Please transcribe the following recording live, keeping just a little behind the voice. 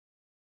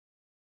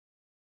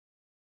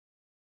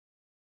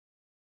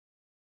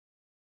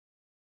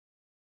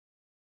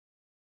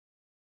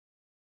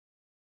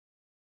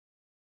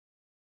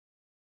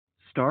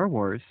Star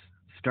Wars,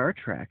 Star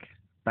Trek,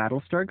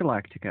 Battlestar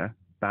Galactica,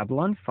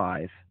 Babylon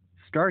 5,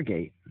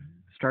 Stargate,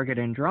 Stargate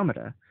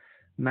Andromeda,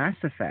 Mass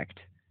Effect,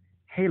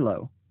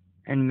 Halo,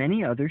 and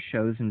many other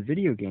shows and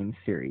video game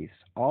series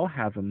all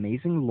have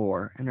amazing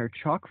lore and are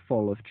chock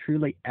full of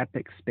truly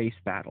epic space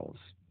battles,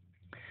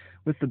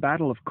 with the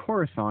Battle of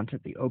Coruscant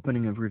at the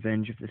opening of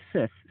Revenge of the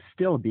Sith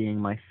still being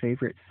my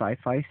favorite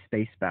sci-fi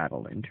space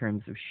battle in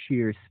terms of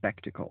sheer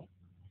spectacle.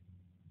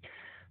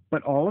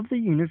 But all of the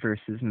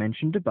universes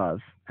mentioned above,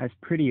 as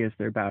pretty as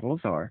their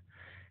battles are,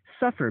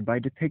 suffer by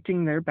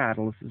depicting their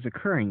battles as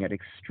occurring at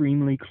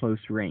extremely close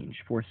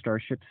range for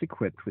starships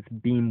equipped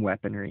with beam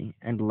weaponry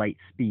and light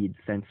speed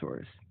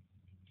sensors.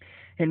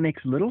 It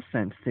makes little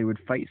sense they would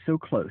fight so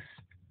close,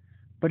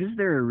 but is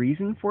there a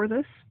reason for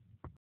this?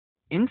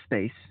 In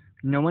space,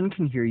 no one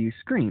can hear you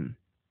scream,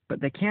 but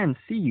they can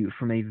see you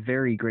from a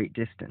very great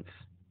distance.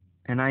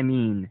 And I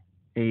mean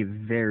a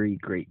very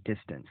great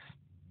distance.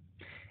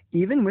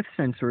 Even with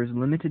sensors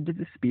limited to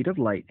the speed of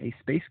light, a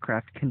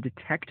spacecraft can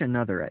detect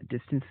another at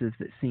distances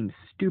that seem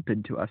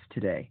stupid to us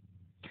today.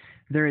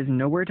 There is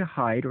nowhere to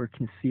hide or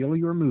conceal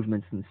your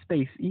movements in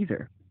space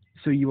either,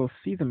 so you will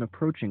see them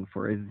approaching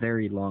for a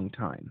very long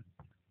time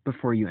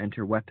before you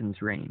enter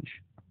weapons range.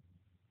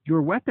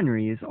 Your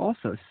weaponry is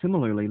also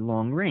similarly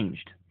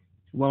long-ranged.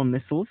 While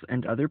missiles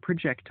and other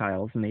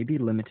projectiles may be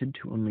limited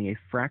to only a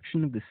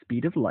fraction of the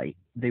speed of light,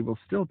 they will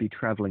still be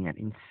traveling at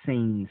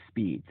insane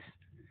speeds.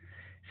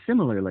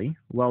 Similarly,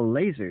 while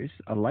lasers,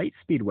 a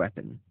light-speed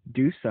weapon,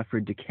 do suffer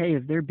decay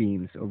of their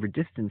beams over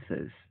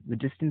distances, the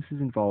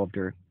distances involved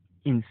are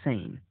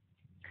insane,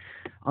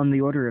 on the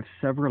order of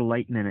several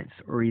light minutes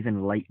or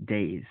even light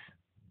days.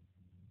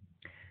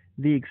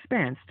 The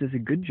Expanse does a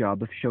good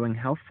job of showing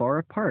how far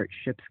apart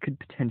ships could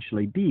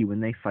potentially be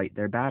when they fight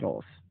their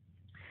battles.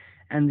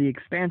 And The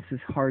Expanse is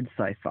hard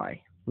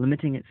sci-fi,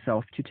 limiting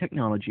itself to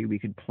technology we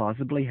could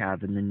plausibly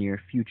have in the near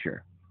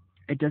future.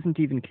 It doesn't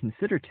even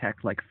consider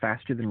tech like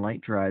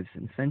faster-than-light drives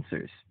and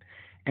sensors,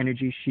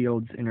 energy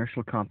shields,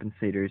 inertial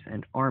compensators,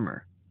 and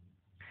armor.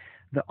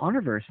 The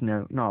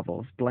Honorverse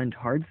novels blend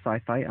hard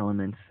sci-fi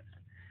elements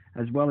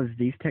as well as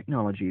these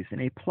technologies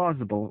in a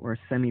plausible or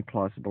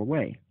semi-plausible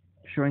way,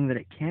 showing that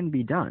it can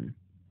be done.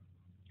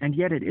 And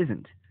yet it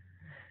isn't.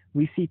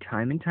 We see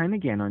time and time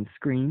again on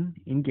screen,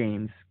 in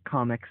games,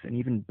 comics, and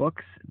even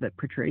books that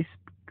portray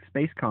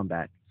space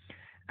combat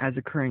as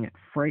occurring at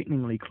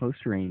frighteningly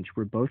close range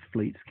where both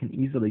fleets can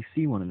easily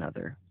see one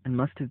another, and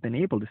must have been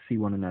able to see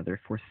one another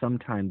for some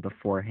time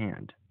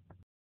beforehand.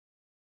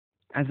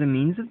 As a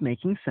means of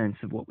making sense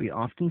of what we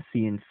often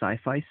see in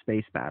sci-fi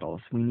space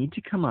battles, we need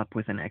to come up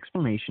with an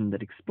explanation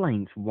that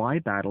explains why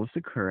battles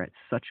occur at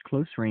such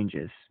close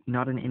ranges,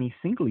 not in any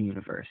single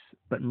universe,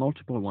 but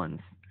multiple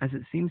ones, as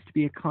it seems to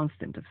be a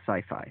constant of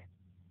sci-fi.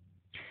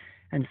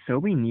 And so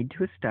we need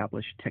to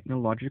establish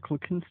technological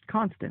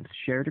constants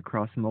shared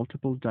across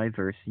multiple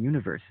diverse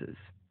universes,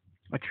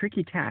 a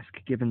tricky task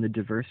given the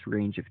diverse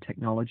range of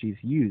technologies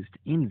used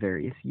in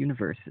various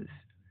universes.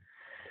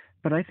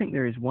 But I think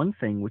there is one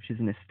thing which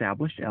is an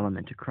established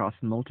element across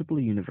multiple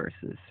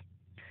universes,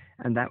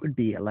 and that would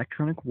be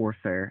electronic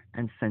warfare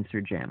and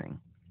sensor jamming.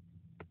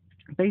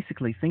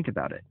 Basically, think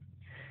about it.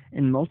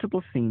 In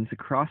multiple scenes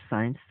across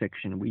science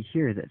fiction, we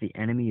hear that the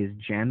enemy is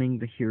jamming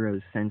the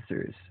hero's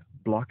sensors,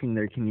 blocking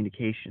their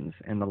communications,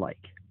 and the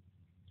like.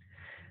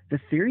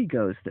 The theory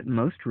goes that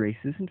most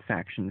races and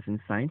factions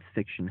in science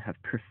fiction have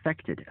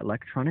perfected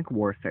electronic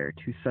warfare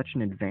to such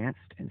an advanced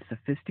and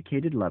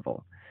sophisticated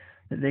level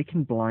that they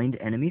can blind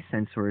enemy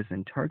sensors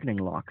and targeting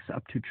locks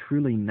up to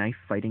truly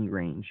knife-fighting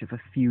range of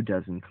a few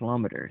dozen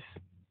kilometers.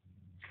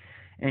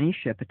 Any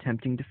ship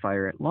attempting to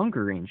fire at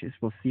longer ranges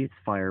will see its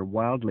fire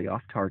wildly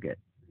off target,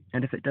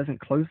 and if it doesn't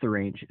close the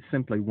range, it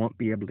simply won't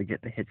be able to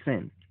get the hits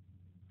in,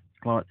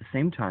 while at the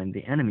same time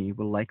the enemy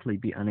will likely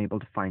be unable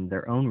to find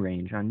their own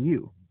range on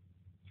you.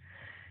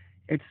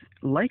 It's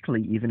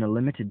likely even a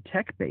limited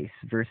tech base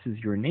versus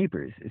your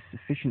neighbors is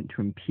sufficient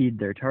to impede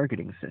their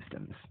targeting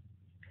systems.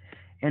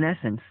 In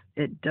essence,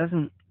 it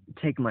doesn't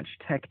take much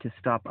tech to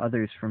stop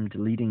others from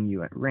deleting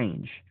you at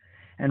range,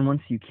 and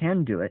once you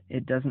can do it,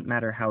 it doesn't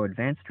matter how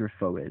advanced your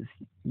foe is,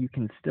 you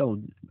can still,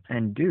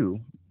 and do,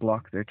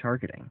 block their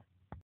targeting.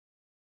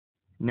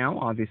 Now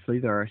obviously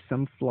there are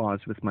some flaws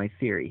with my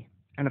theory,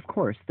 and of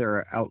course there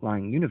are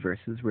outlying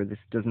universes where this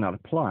does not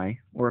apply,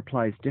 or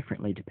applies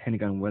differently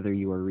depending on whether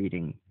you are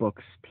reading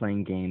books,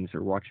 playing games,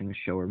 or watching a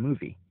show or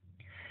movie.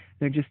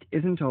 There just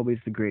isn't always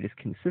the greatest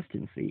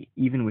consistency,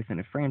 even within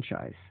a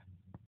franchise.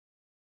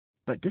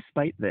 But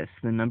despite this,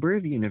 the number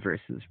of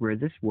universes where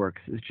this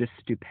works is just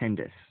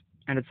stupendous,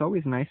 and it's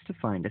always nice to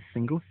find a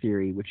single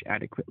theory which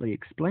adequately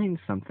explains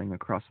something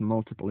across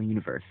multiple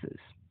universes.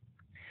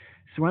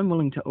 So I'm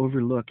willing to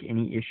overlook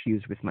any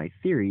issues with my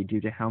theory due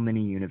to how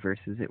many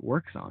universes it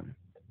works on.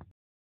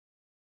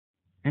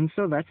 And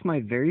so that's my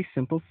very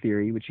simple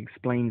theory which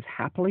explains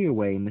happily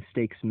away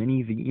mistakes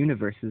many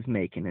universes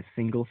make in a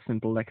single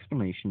simple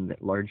explanation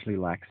that largely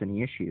lacks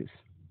any issues.